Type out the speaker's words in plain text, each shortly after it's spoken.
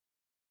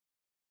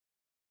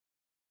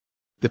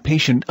The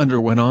patient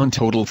underwent on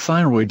total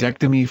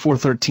thyroidectomy for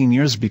 13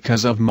 years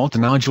because of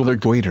multinodular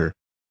goiter.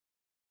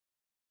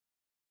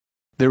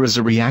 There is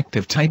a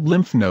reactive type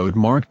lymph node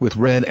marked with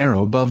red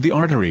arrow above the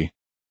artery.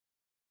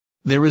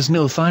 There is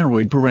no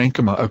thyroid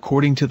parenchyma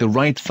according to the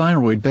right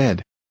thyroid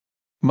bed.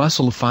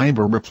 Muscle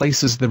fiber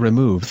replaces the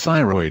removed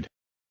thyroid.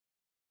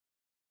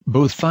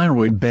 Both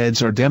thyroid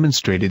beds are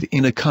demonstrated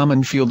in a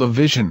common field of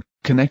vision.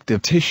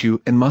 Connective tissue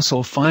and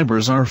muscle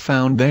fibers are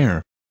found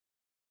there.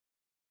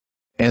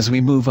 As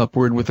we move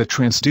upward with a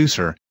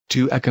transducer,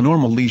 two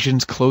echonormal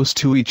lesions close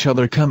to each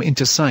other come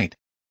into sight.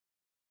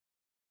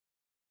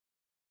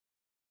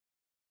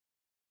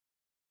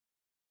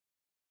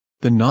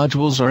 The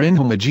nodules are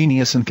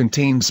inhomogeneous and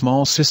contain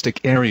small cystic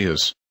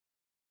areas.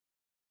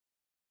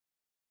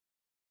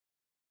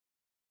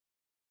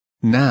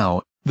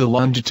 Now, the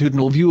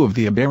longitudinal view of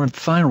the aberrant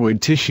thyroid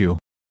tissue.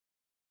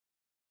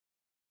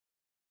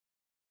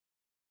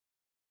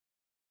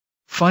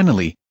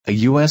 Finally, a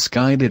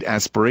US-guided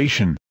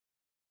aspiration.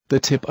 The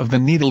tip of the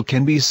needle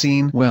can be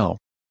seen well.